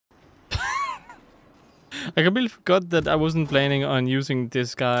I completely forgot that I wasn't planning on using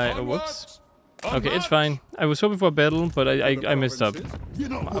this guy. Oh, whoops. Okay, it's fine. I was hoping for a battle, but I messed up.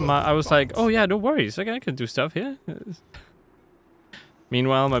 I was like, oh yeah, no worries. Okay, I can do stuff here.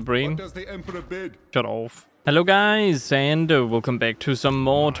 Meanwhile, my brain shut off. Hello guys, and welcome back to some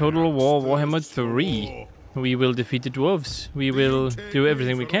more Total War Warhammer 3. We will defeat the dwarves. We will do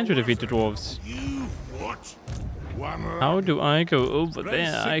everything we can to defeat the dwarves. How do I go over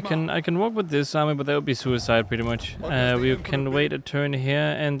there? I can walk with this army, but that would be suicide pretty much. We can wait a turn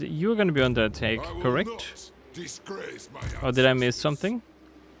here, and you're gonna be under attack, correct? Or did I miss something?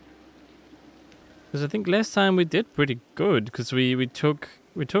 Because I think last time we did pretty good, because we took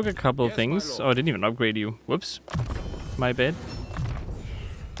a couple of things. Oh, I didn't even upgrade you. Whoops, my bad.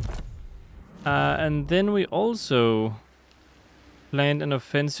 And then we also planned an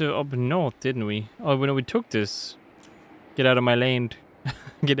offensive up north, didn't we? Oh, when we took this. Get out of my land.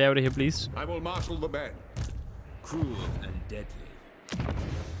 Get out of here, please. I will marshal the men. Cruel and deadly.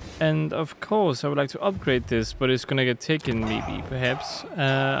 And of course, I would like to upgrade this, but it's gonna get taken, maybe, perhaps.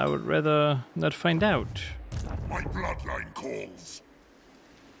 I would rather not find out. My bloodline calls.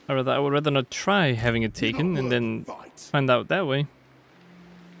 I would rather not try having it taken and then find out that way.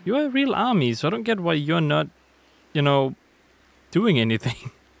 You are a real army, so I don't get why you're not, you know, doing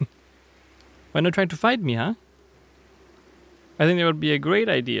anything. Why not trying to fight me, huh? I think that would be a great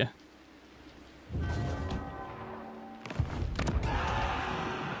idea.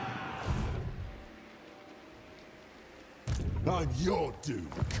 I'm your doom,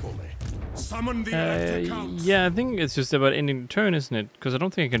 Cully. Summon the yeah, I think it's just about ending the turn, isn't it? Because I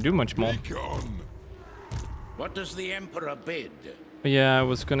don't think I can do much more. What does the Emperor bid? Yeah, I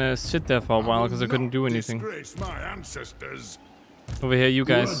was gonna sit there for a while because I couldn't do anything. Over here, you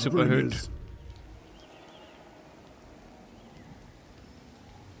guys super hurt.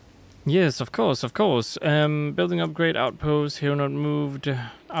 Yes, of course, of course. Building upgrade outpost, hero not moved,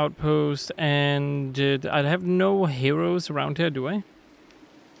 outpost, and I have no heroes around here, do I?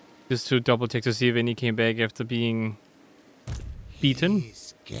 Just to double check to see if any came back after being beaten.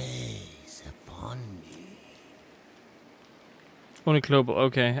 His gaze upon me. Only global,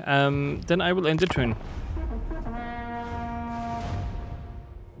 okay. Then I will end the turn.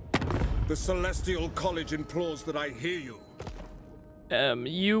 The Celestial College implores that I hear you.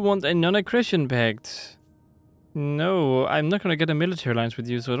 You want a non-aggression pact? No, I'm not gonna get a military alliance with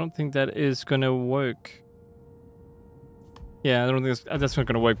you, so I don't think that is gonna work. Yeah, I don't think that's not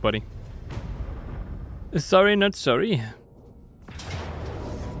gonna work, buddy. Sorry, not sorry.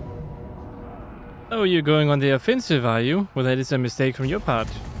 Oh, you're going on the offensive, are you? Well, that is a mistake from your part.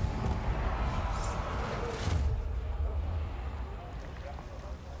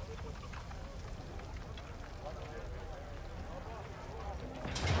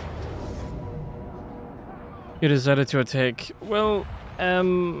 You decided to attack. Well,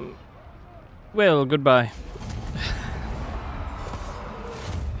 well, goodbye.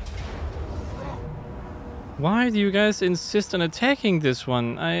 Why do you guys insist on attacking this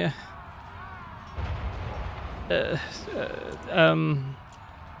one? Actually,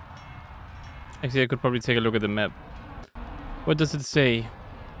 I could probably take a look at the map. What does it say?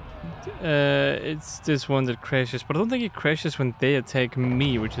 It's this one that crashes, but I don't think it crashes when they attack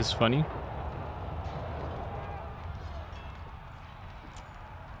me, which is funny.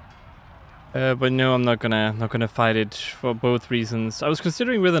 But no, I'm not gonna fight it for both reasons. I was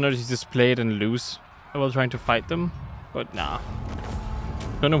considering whether or not to just play it and lose while trying to fight them, but nah.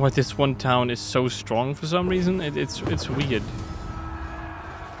 Don't know why this one town is so strong for some reason. It's weird.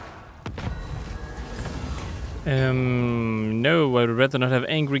 No, I would rather not have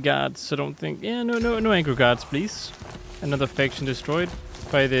angry guards. I don't think. Yeah, no angry guards, please. Another faction destroyed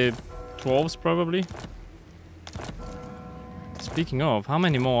by the dwarves, probably. Speaking of, how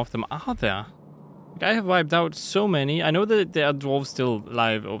many more of them are there? Like, I have wiped out so many. I know that there are dwarves still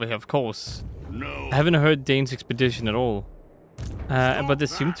alive over here, of course. No. I haven't heard Dane's expedition at all. But they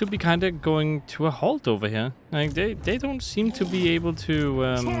seem to be kind of going to a halt over here. Like, they don't seem to be able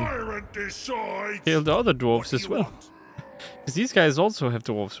to kill the other dwarves as well. Because these guys also have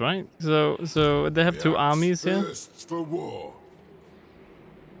dwarves, right? So they have two armies here.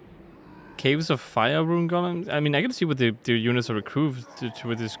 Caves of Fire Rune Golems. I mean, I can see what the units are recruited to,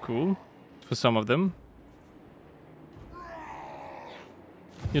 which is cool for some of them.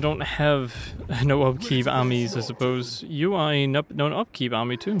 You don't have no upkeep armies, I suppose. You are a no upkeep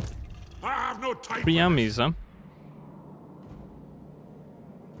army too. I have no time. 3 armies, huh?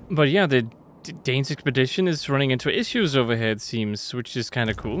 But yeah, the Dane's expedition is running into issues over here, it seems, which is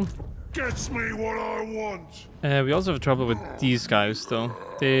kind of cool. Gets me what I want. We also have trouble with these guys, though.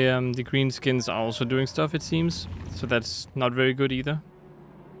 They, the green skins are also doing stuff, it seems. So that's not very good either.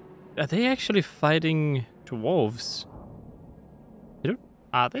 Are they actually fighting dwarves?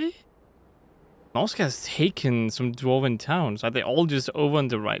 Are they? Norsk has taken some dwarven towns. Are they all just over on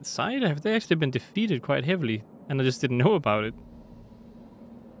the right side? Have they actually been defeated quite heavily? And I just didn't know about it.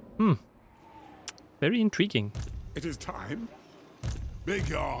 Very intriguing. It is time.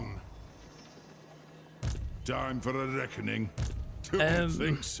 Begone. Time for a reckoning. Don't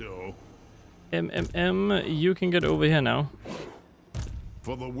think so. You can get over here now.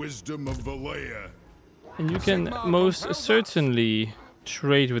 For the wisdom of Valea. And you can most certainly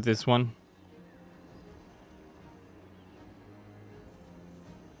trade with this one.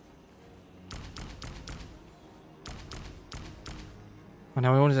 Oh,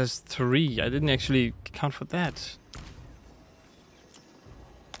 now it only has 3. I didn't actually count for that.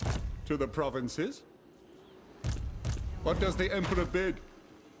 To the provinces? What does the Emperor bid?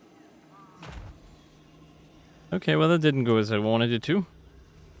 Okay, well that didn't go as I wanted it to.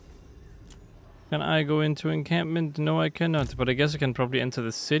 Can I go into encampment? No, I cannot, but I guess I can probably enter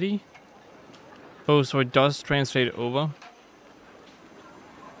the city. Oh, so it does translate over.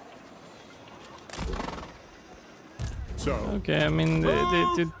 So, Okay, I mean,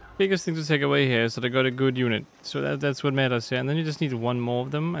 the biggest thing to take away here is that I got a good unit. So that's what matters here. And then you just need 1 more of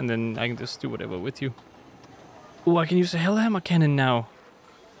them, and then I can just do whatever with you. Oh, I can use the Hellhammer cannon now.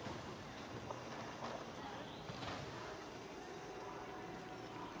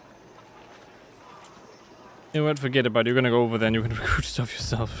 You know what, forget about it. You're gonna go over there and you can recruit stuff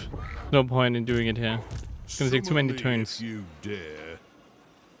yourself. No point in doing it here. It's gonna take too many turns. You dare.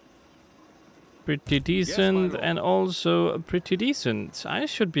 Pretty decent, and also pretty decent. I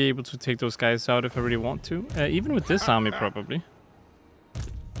should be able to take those guys out if I really want to. Even with this army, probably.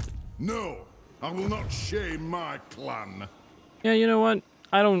 No, I will not shame my clan. Yeah, you know what?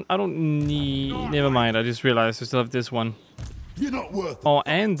 I don't need... Never mind, I just realized I still have this one. You're not worth. Oh,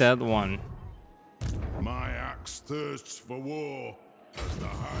 and that one. My axe thirsts for war, as the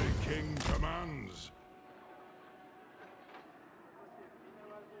High King commands.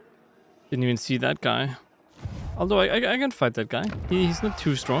 Didn't even see that guy. Although I can fight that guy. He's not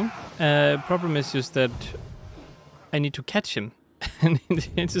too strong. Problem is just that I need to catch him. And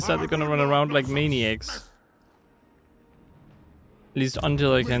it's just that they're gonna run around like maniacs. At least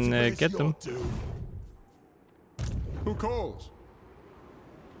until I can get them. who calls?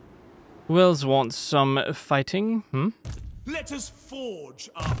 Who else wants some fighting? Let us forge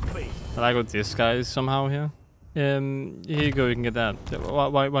our faith. I got this guy somehow here. Here you go, you can get that.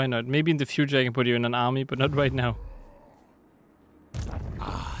 Why not? Maybe in the future I can put you in an army, but not right now.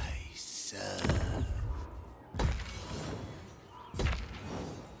 I serve.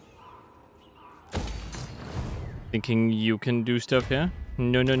 Thinking you can do stuff here?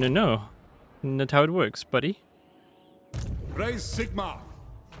 No, no, no, no. Not how it works, buddy. Raise Sigmar.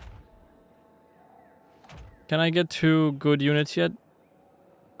 Can I get 2 good units yet?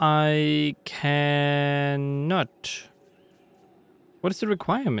 I cannot. What is the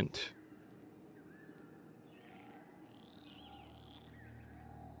requirement?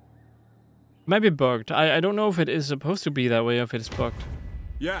 Might be bugged. I don't know if it is supposed to be that way or if it's bugged.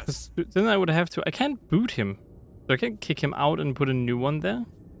 Yes. Then I would have to... I can't boot him. So I can't kick him out and put a new one there?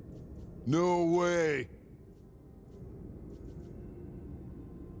 No way.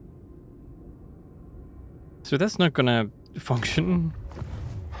 So that's not gonna function.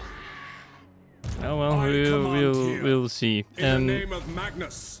 Oh well, we'll see. In the name of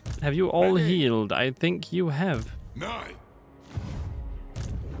Magnus. Have you all healed? I think you have. Nay.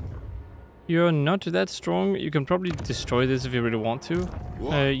 You're not that strong. You can probably destroy this if you really want to.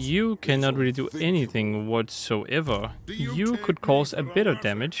 You cannot really do anything whatsoever. You could cause a bit of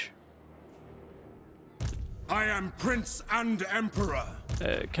damage. I am Prince and Emperor.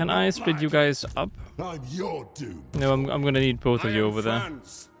 Can I split you guys up? I'm your doom. No, I'm gonna need both of you over there.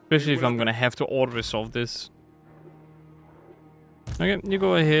 Franz. Especially if I'm gonna have to auto-resolve this. Okay, you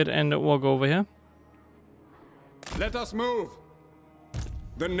go ahead and walk over here. Let us move.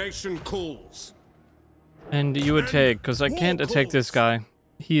 The nation calls. And you attack, because I can't attack this guy.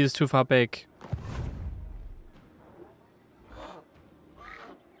 He is too far back.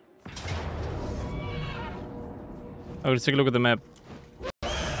 Oh, let's take a look at the map.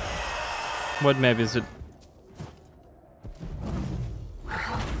 What map is it?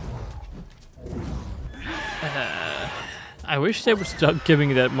 I wish they would stop giving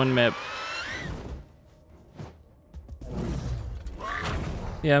me that one map.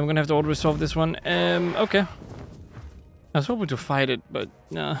 Yeah, I'm gonna have to auto-resolve this one. Okay. I was hoping to fight it, but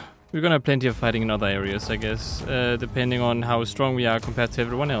nah. We're gonna have plenty of fighting in other areas, I guess, depending on how strong we are compared to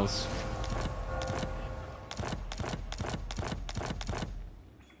everyone else.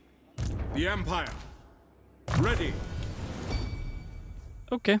 The Empire. Ready.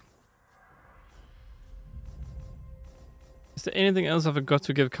 Okay. Is there anything else I forgot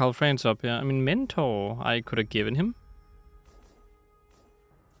to give Karl Franz up here? I mean, Mentor I could have given him.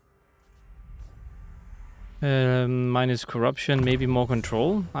 Minus corruption, maybe more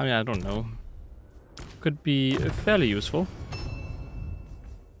control. I mean, I don't know. Could be fairly useful.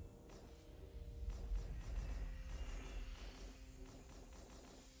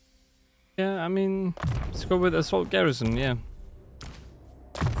 Yeah, I mean, let's go with Assault Garrison, yeah.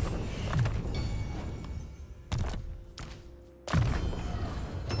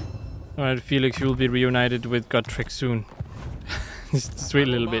 Alright, Felix, you will be reunited with Godric soon. Just wait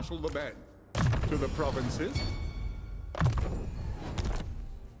a little bit. Marshal the men to the provinces.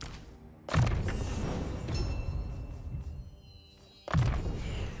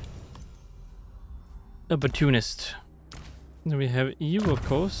 Opportunist. Then we have you, of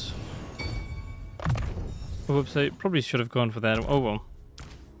course. Whoops, I probably should have gone for that. Oh well.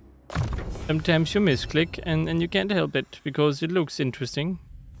 Sometimes you misclick and you can't help it because it looks interesting.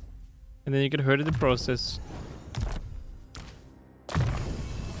 And then you get hurt in the process.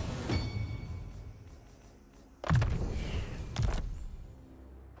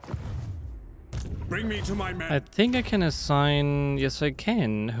 Bring me to my men. I think I can assign... Yes, I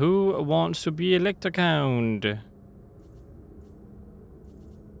can. Who wants to be Elector Count?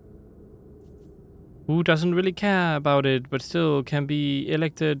 Who doesn't really care about it, but still can be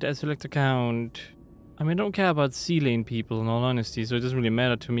elected as Elector Count? I mean, I don't care about Sea Lane people, in all honesty, so it doesn't really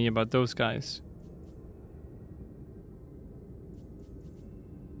matter to me about those guys.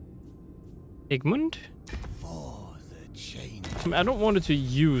 Egmont? I mean, I don't want it to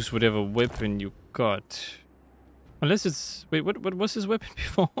use whatever weapon you got. Unless it's... Wait, what was his weapon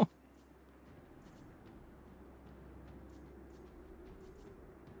before?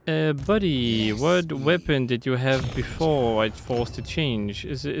 Buddy, what weapon did you have before I forced to change?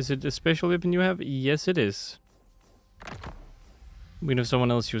 Is it a special weapon you have? Yes, it is. We know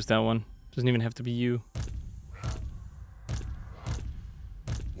someone else used that one. Doesn't even have to be you.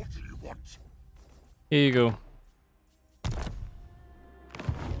 What do you want? Here you go.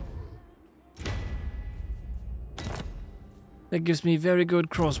 That gives me very good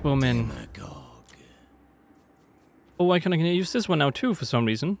crossbowmen. Oh, I can use this one now too for some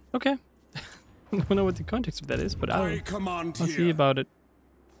reason. Okay. I don't know what the context of that is, but I'll see about it.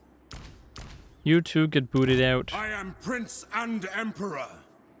 You two get booted out. I am Prince and Emperor.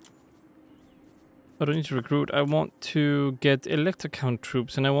 I don't need to recruit. I want to get Elector Count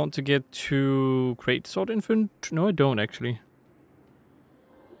troops, and I want to get 2 Great Sword Infantry. No, I don't actually.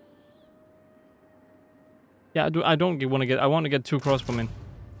 Yeah, I don't want to get. I want to get 2 crossbowmen.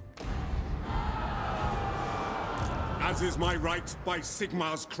 As is my right by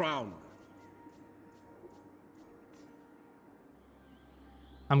Sigmar's crown.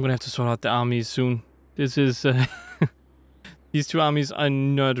 I'm gonna have to sort out the armies soon. This is these 2 armies are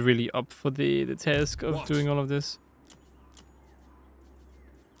not really up for the task of doing all of this.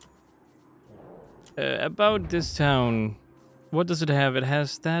 About this town, what does it have? It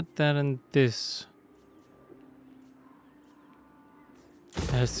has that, and this.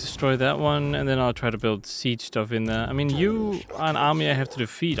 It has to destroy that one, and then I'll try to build siege stuff in there. I mean, you are an army I have to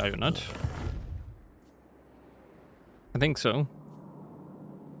defeat, are you not? I think so.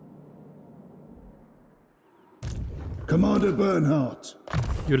 Commander Bernhardt.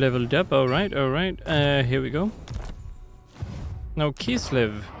 You leveled up, alright, alright. Here we go. Now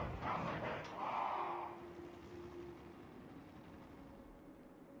Kislev.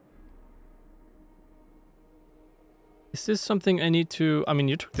 Is this something I need to... I mean,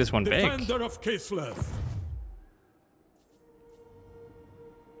 you took this one back. Defender of Kislev.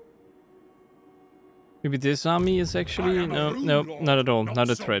 Maybe this army is actually... No, not at all. Not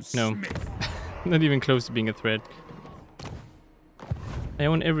a threat, no. Not even close to being a threat. I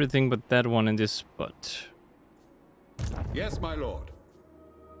own everything but that one in this spot. Yes, my lord.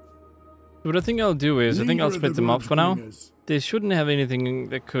 What I think I'll do is, I think I'll split them up for now. They shouldn't have anything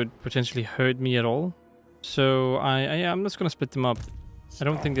that could potentially hurt me at all. So I'm just gonna split them up. I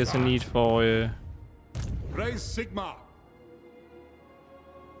don't think there's a need for Raise Sigmar.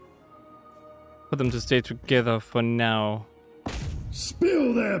 for them to stay together for now.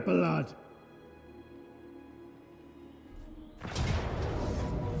 Spill their blood.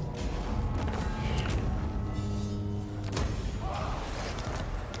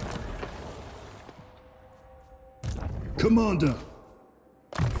 Commander.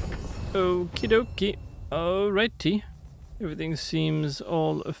 Okie dokie. Alrighty. Everything seems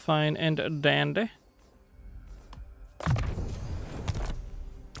all fine and dandy.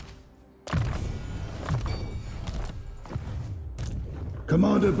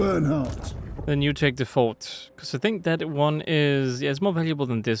 Commander Bernhardt. Then you take the fort. Because I think that one is... Yeah, it's more valuable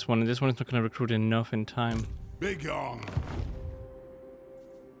than this one. And this one is not going to recruit enough in time. Big on.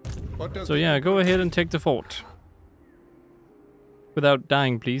 What does So yeah, go ahead and take the fort. Without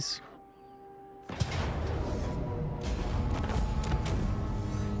dying, please.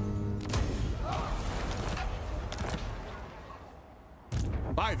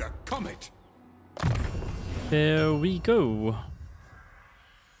 By the comet. There we go.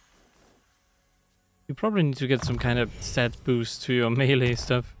 You probably need to get some kind of stat boost to your melee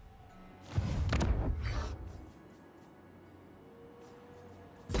stuff.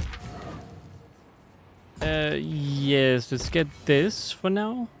 Yes, let's get this for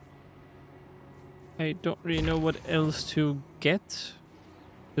now. I don't really know what else to get.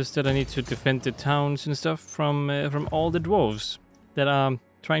 Just that I need to defend the towns and stuff from all the dwarves that are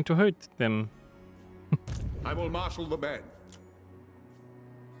trying to hurt them. I will marshal the men.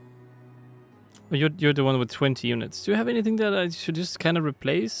 You're the one with 20 units. Do you have anything that I should just kind of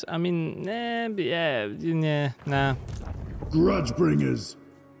replace? I mean, nah. Grudge bringers.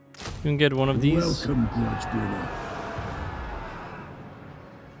 You can get one of these. Welcome, grudge bringer.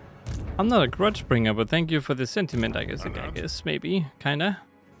 I'm not a grudge bringer, but thank you for the sentiment, I guess, maybe, kinda.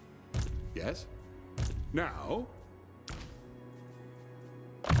 Yes. Now.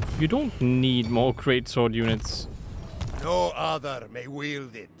 You don't need more greatsword units. No other may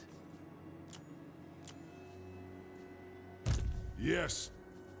wield it. Yes.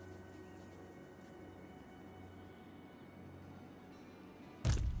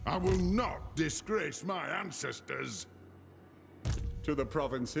 I will not disgrace my ancestors. To the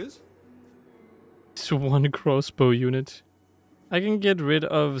provinces. It's one crossbow unit. I can get rid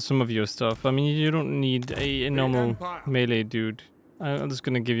of some of your stuff. I mean, you don't need a normal melee dude. I'm just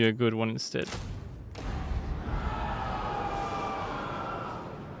gonna give you a good one instead.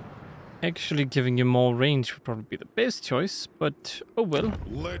 Actually, giving you more range would probably be the best choice, but oh well.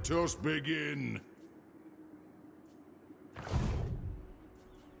 Let us begin.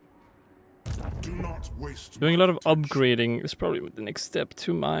 Do not waste. Doing a lot of upgrading is probably the next step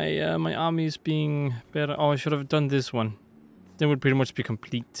to my my armies being better. Oh, I should have done this one. Then would pretty much be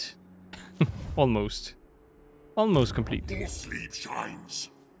complete. Almost. Almost complete. More sleep shines.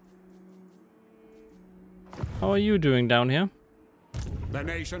 How are you doing down here? The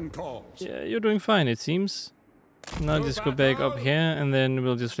nation calls. Yeah, you're doing fine, it seems. Now just go back up here, and then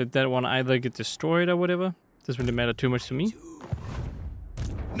we'll just let that one either get destroyed or whatever. Doesn't really matter too much to me.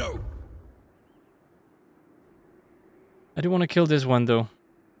 No. I do want to kill this one, though.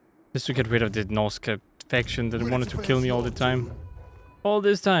 Just to get rid of the Norse faction that wanted to kill me all the time. All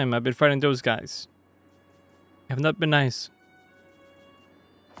this time, I've been fighting those guys. Have not been nice.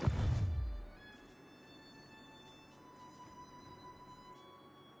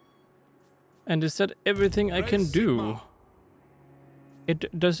 And is that everything I can do?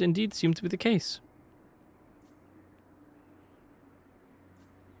 It does indeed seem to be the case.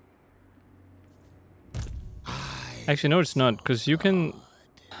 Actually, no, it's not, because you can...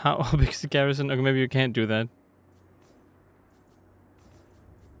 How big is the garrison? Okay, maybe you can't do that.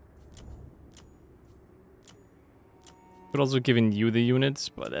 But also giving you the units,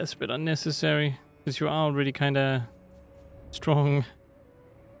 but that's a bit unnecessary, because you are already kind of strong.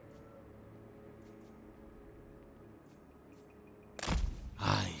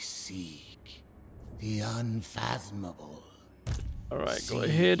 I seek the unfathomable. Alright, go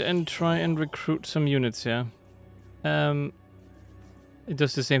ahead and try and recruit some units here. It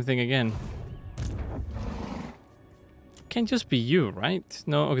does the same thing again. Can't just be you, right?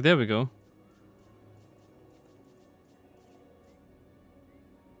 No, okay, there we go.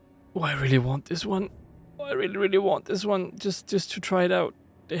 Oh, I really want this one. Oh, I really want this one, just to try it out.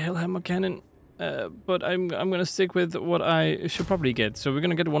 The Hellhammer Cannon. But I'm gonna stick with what I should probably get. So we're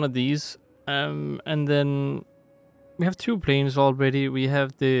gonna get one of these, and then we have 2 planes already. We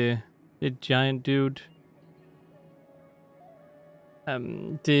have the giant dude,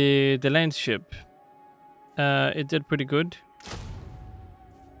 the land ship. It did pretty good.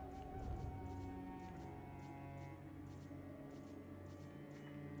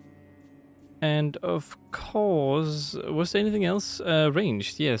 And of course, was there anything else?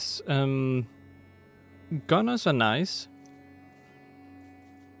 Ranged, yes. Gunners are nice.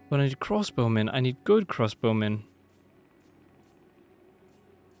 But I need crossbowmen. I need good crossbowmen.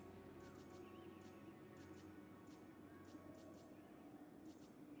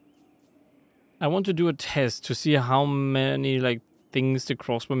 I want to do a test to see how many like things the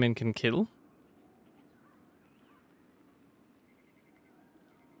crossbowmen can kill.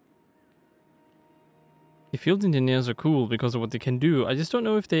 The field engineers are cool because of what they can do. I just don't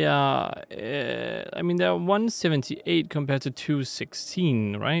know if they are... I mean, they're 178 compared to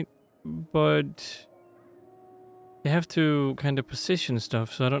 216, right? But they have to kind of position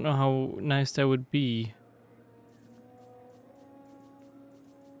stuff, so I don't know how nice that would be.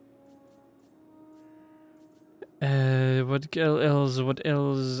 What else? What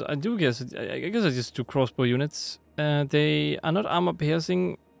else? I guess I just do crossbow units. They are not armor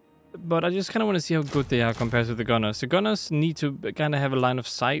piercing, but I just kind of want to see how good they are compared to the gunners. The gunners need to kind of have a line of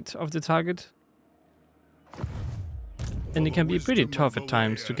sight of the target, and it can be pretty tough at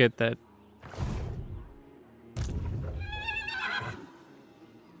times to get that.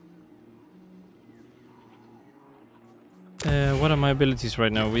 What are my abilities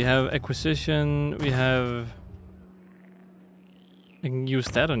right now? We have acquisition. We have. I can use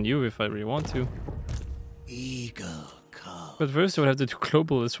that on you if I really want to. Eagle Karl. But first I would have to do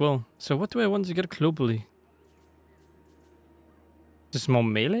global as well. So what do I want to get globally? Just more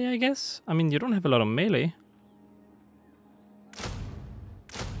melee, I guess? I mean, you don't have a lot of melee.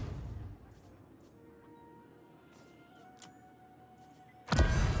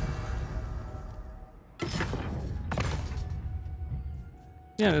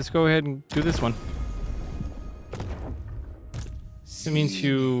 Yeah, let's go ahead and do this one. It means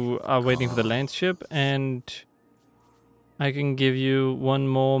you are waiting for the land ship, and I can give you one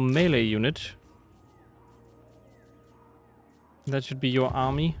more melee unit. That should be your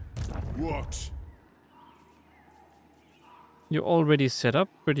army. What? You're already set up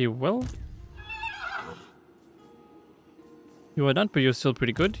pretty well. You are not, but you're still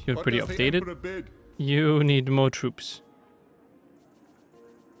pretty good. You're pretty updated. You need more troops.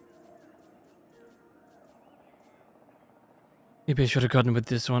 Maybe I should have gotten with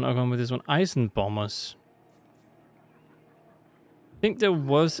this one. I'll go with this one. Eisen bombers. I think there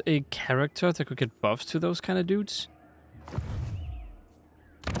was a character that could get buffs to those kind of dudes.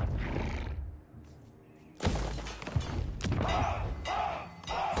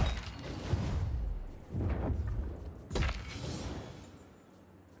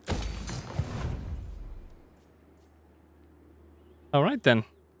 Alright then.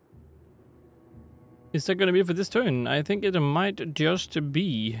 Is that going to be for this turn? I think it might just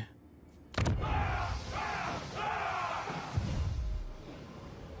be.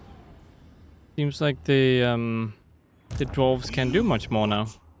 Seems like the dwarves can't do much more now.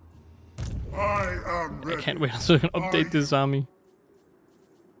 I can't wait until I can update this army.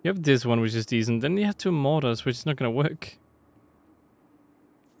 You have this one, which is decent. Then you have 2 mortars, which is not going to work.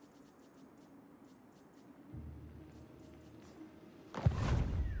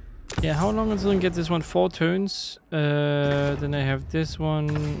 Yeah, how long until I get this one? 4 turns. Then I have this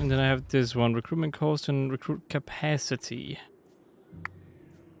one, and then I have this one. Recruitment cost and recruit capacity.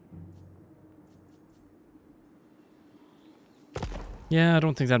 Yeah, I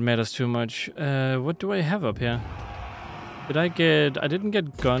don't think that matters too much. What do I have up here? I didn't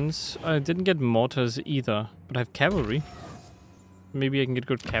get guns. I didn't get mortars either, but I have cavalry. Maybe I can get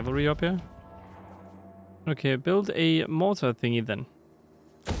good cavalry up here. Okay, build a mortar thingy then.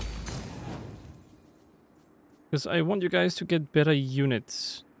 Because I want you guys to get better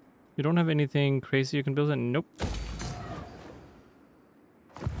units. You don't have anything crazy you can build? Nope.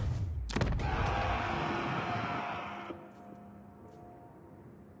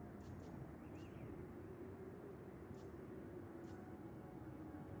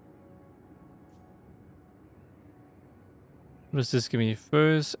 What does this give me?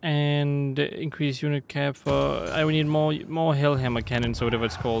 First and increase unit cap for... I need more Hellhammer cannons or whatever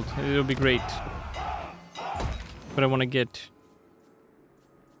it's called. It'll be great. What I want to get.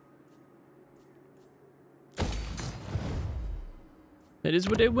 That is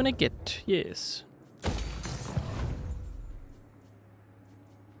what I want to get, yes.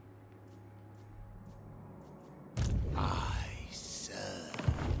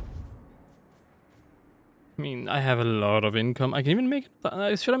 I mean, I have a lot of income. I can even make...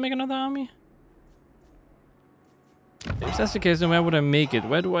 should I make another army? If that's the case, then where would I make it?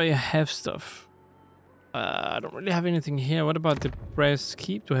 Where do I have stuff? I don't really have anything here. What about the brass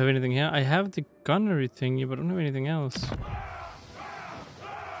keep? Do I have anything here? I have the gunnery thingy, but I don't have anything else.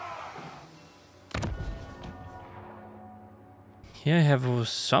 Here I have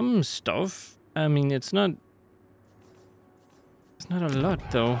some stuff. I mean, it's not a lot,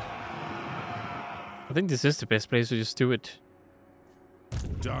 though. I think this is the best place to just do it.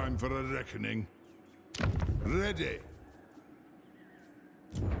 Time for a reckoning. Ready.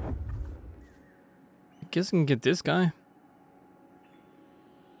 guess I can get this guy.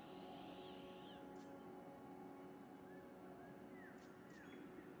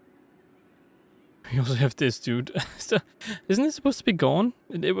 We also have this dude. So, isn't it supposed to be gone?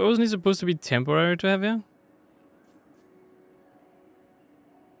 Wasn't he supposed to be temporary to have here?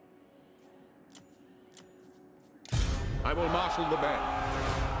 I will marshal the men.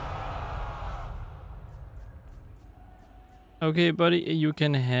 Okay, buddy, you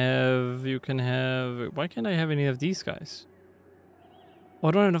can have... Why can't I have any of these guys? Oh,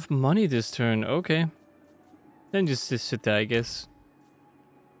 I don't have enough money this turn. Okay. Then just sit there, I guess.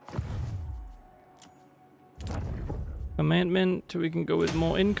 Commandment, we can go with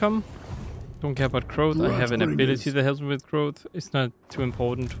more income. Don't care about growth. I have an ability that helps me with growth. It's not too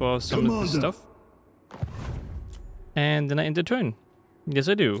important for some of the stuff. And then I end the turn. Yes,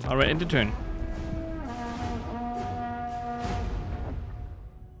 I do. Alright, end the turn.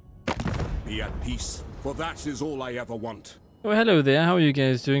 Be at peace, for that is all I ever want. Oh, hello there. How are you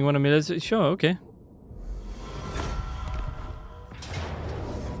guys doing? Want a military? Sure, okay.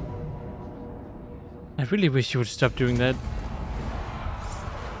 I really wish you would stop doing that.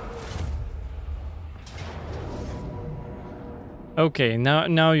 Okay,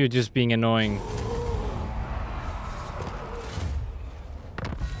 now you're just being annoying.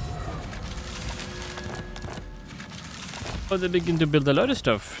 Oh, they begin to build a lot of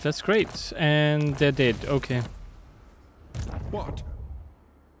stuff. That's great. And they're dead. Okay. What?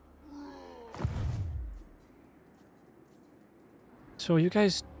 So you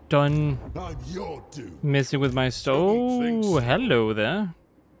guys done I'm your doom. messing with my Oh, hello there.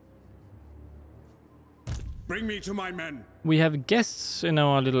 Bring me to my men. We have guests in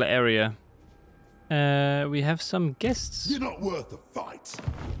our little area. We have some guests. You're not worth a fight.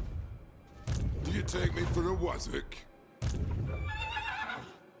 Do you take me for a wazzock?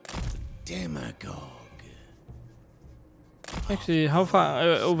 Demagogue. Actually, how far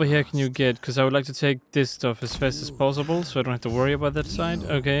over here can you get? Because I would like to take this stuff as fast as possible, so I don't have to worry about that side.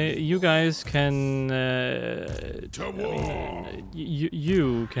 Okay, you guys can... To war.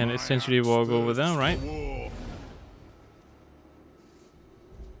 you can essentially walk over there, right?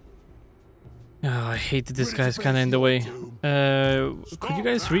 Oh, I hate that this guy's kind of in the way. Could you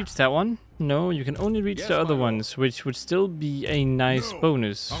guys reach that one? No, you can only reach the other ones, which would still be a nice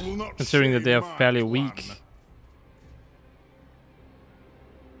bonus, considering that they are fairly weak.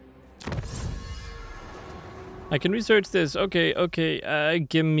 I can research this. Okay, okay.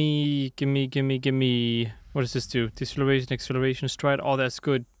 Give me. What does this do? Deceleration, acceleration, stride. Oh, that's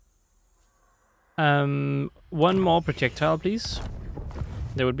good. One more projectile, please.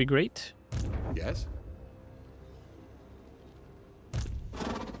 That would be great. Yes?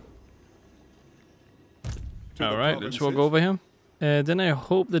 Alright, let's walk over here. Then I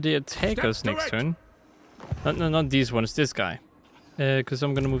hope that they attack us next turn. No, not these ones, this guy. Because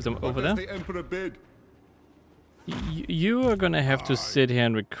I'm gonna move them over there. The Emperor bid? You are gonna have to sit here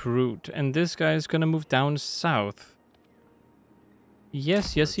and recruit, and this guy is gonna move down south.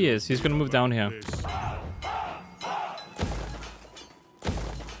 Yes, yes he is. He's gonna move down here.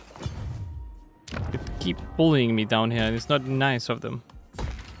 They keep bullying me down here, and it's not nice of them.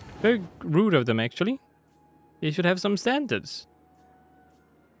 Very rude of them, actually. They should have some standards.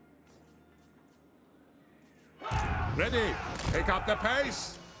 Ready. Pick up the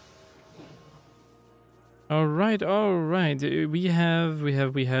pace. Alright. We have,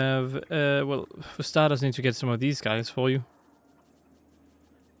 well, for starters, I need to get some of these guys for you.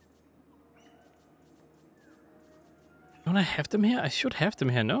 Don't I have them here? I should have them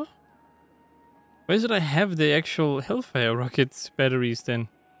here, no? Where did I have the actual Hellfire rockets batteries then?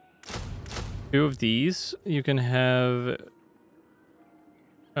 Two of these. You can have...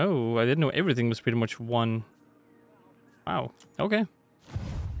 Oh, I didn't know everything was pretty much one. Wow, okay.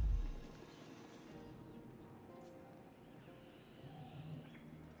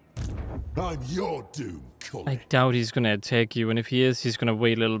 I'm your doom, Cully. I doubt he's gonna attack you, and if he is, he's gonna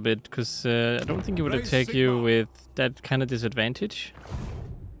wait a little bit, because I don't think he would attack you with that kind of disadvantage.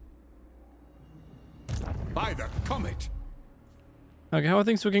 By the comet. Okay, how are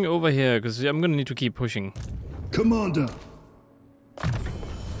things looking over here? Because I'm gonna need to keep pushing. Commander!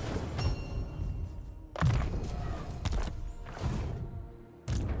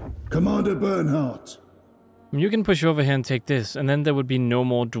 Commander Bernhardt! You can push over here and take this, and then there would be no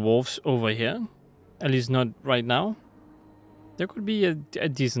more dwarfs over here. At least not right now. There could be a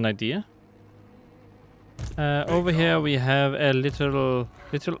decent idea. Over here we have a little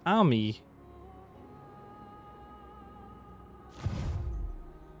army.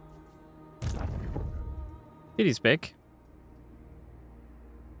 It is back.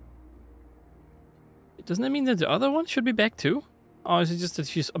 Doesn't that mean that the other one should be back too? Or is it just that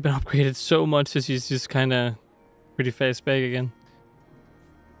she's been upgraded so much that she's just kind of pretty fast back again?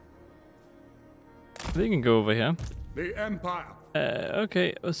 They can go over here. The Empire.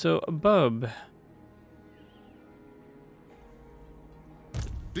 Okay, so Bob.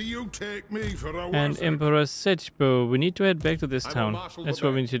 Do you take me for a And wizard? Emperor Sechbo. We need to head back to this I will town. marshal That's the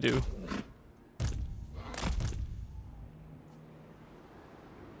what we band. need to do.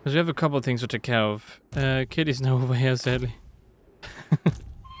 Because we have a couple of things to take care of. Kitty's now over here, sadly.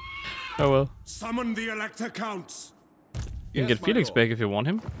 Oh well. Summon the Elector Counts. You can get my Felix lord. back if you want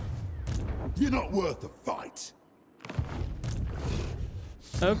him. You're not worth the fight.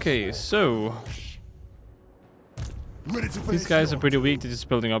 Okay, so Ready to these finish guys it are off. pretty weak. They're just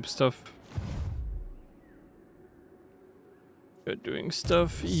building up stuff. You're doing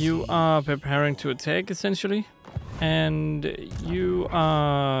stuff. You are preparing to attack, essentially. And you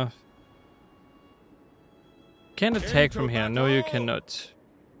are... Can't attack from here. No, you cannot.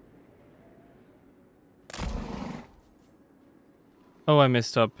 Oh, I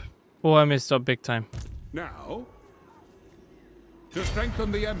messed up. Oh, I messed up big time. Now, to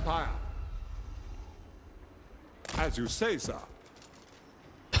strengthen the Empire. As you say, sir.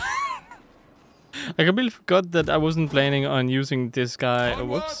 I completely forgot that I wasn't planning on using this guy. Oh,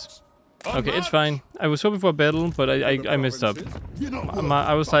 whoops. Okay, it's fine. I was hoping for a battle, but I messed up. You're not worth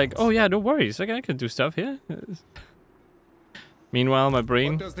I was like, oh yeah, no worries. Okay, I can do stuff here. Meanwhile, my What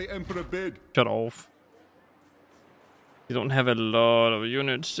brain does the Emperor bid? shut off. You don't have a lot of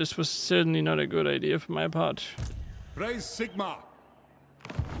units. This was certainly not a good idea for my part. Praise Sigma.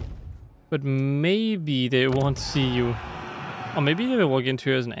 But maybe they won't see you. Or maybe they will walk into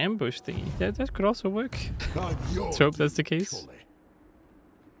you as an ambush thingy. That could also work. I'm yours, Let's hope that's the case. surely.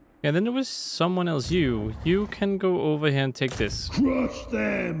 Yeah, then there was someone else. You can go over here and take this. Crush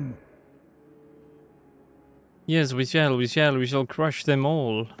them. Yes, we shall crush them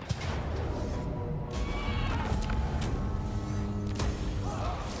all.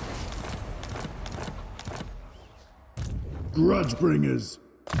 Grudge bringers.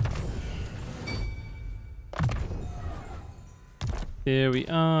 There we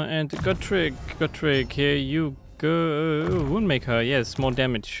are, and Gottrig, here you go. Woundmaker, yes, more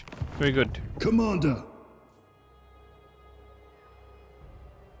damage. Very good. Commander.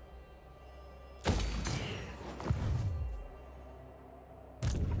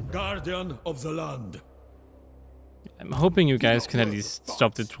 Guardian of the land. I'm hoping you guys can at least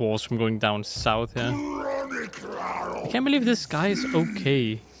stop the dwarves from going down south here. I can't believe this guy is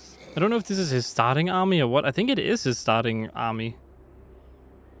okay. I don't know if this is his starting army or what. I think it is his starting army.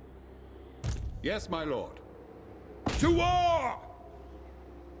 Yes, my lord. To war!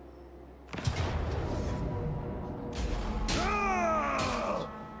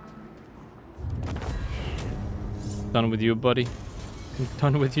 Done with you, buddy. I'm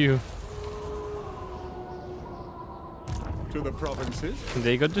done with you. To the provinces. And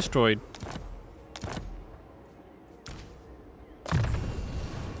they got destroyed.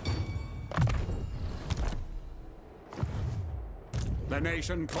 The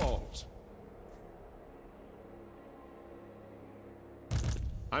nation calls.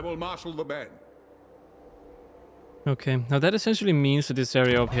 I will marshal the men. Okay, now that essentially means that this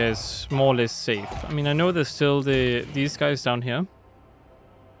area up here is more or less safe. I mean, I know there's still these guys down here.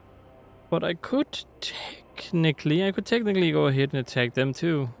 But I could technically go ahead and attack them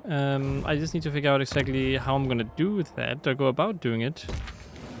too. I just need to figure out exactly how I'm gonna do that, or go about doing it.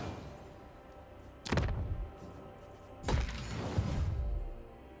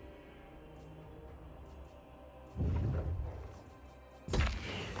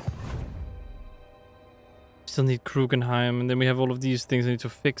 Still need Krugenheim, and then we have all of these things I need to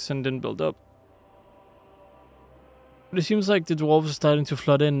fix and then build up. But it seems like the dwarves are starting to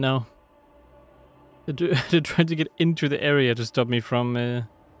flood in now. They're trying to get into the area to stop me from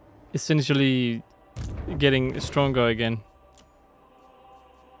essentially getting stronger again.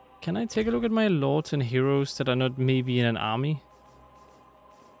 Can I take a look at my lords and heroes that are not maybe in an army?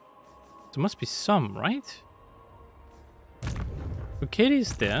 There must be some, right?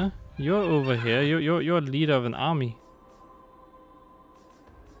 Katie's there. You're over here. You're a leader of an army.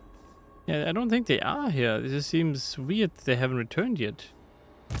 Yeah, I don't think they are here. It just seems weird that they haven't returned yet.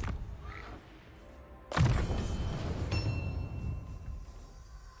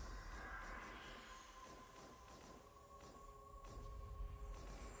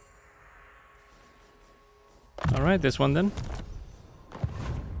 Alright, this one then.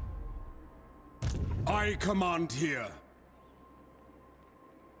 I command here.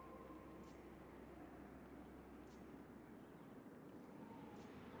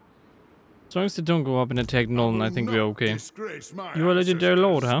 As long as they don't go up and attack Nolan, I think we're okay. Disgrace my You're a legendary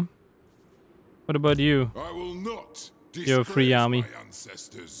lord, ancestors. huh? What about you? I will not You're a free disgrace army. my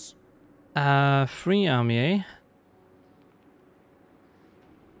ancestors. Free army, eh?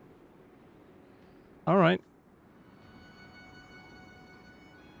 Alright.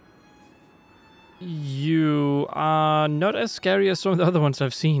 You are not as scary as some of the other ones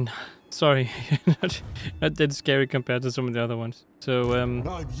I've seen. Sorry, not that scary compared to some of the other ones. So, I'm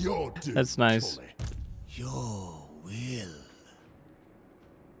your dude, that's nice. Tully. Your will.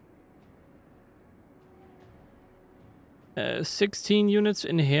 16 units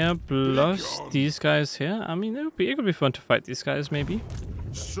in here plus these guys here. I mean, it could be fun to fight these guys, maybe.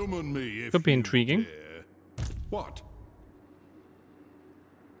 Summon me if Could be you intriguing. dare. What?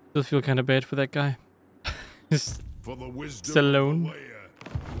 Still feel kind of bad for that guy. Just For the wisdom Stallone. of the warrior.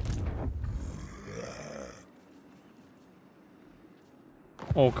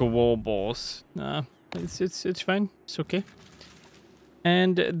 Orca war boss. Nah, it's fine. It's okay.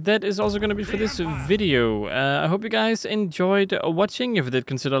 And that is also going to be for this video. I hope you guys enjoyed watching. If you did,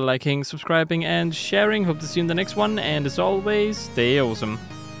 consider liking, subscribing, and sharing. Hope to see you in the next one. And as always, stay awesome.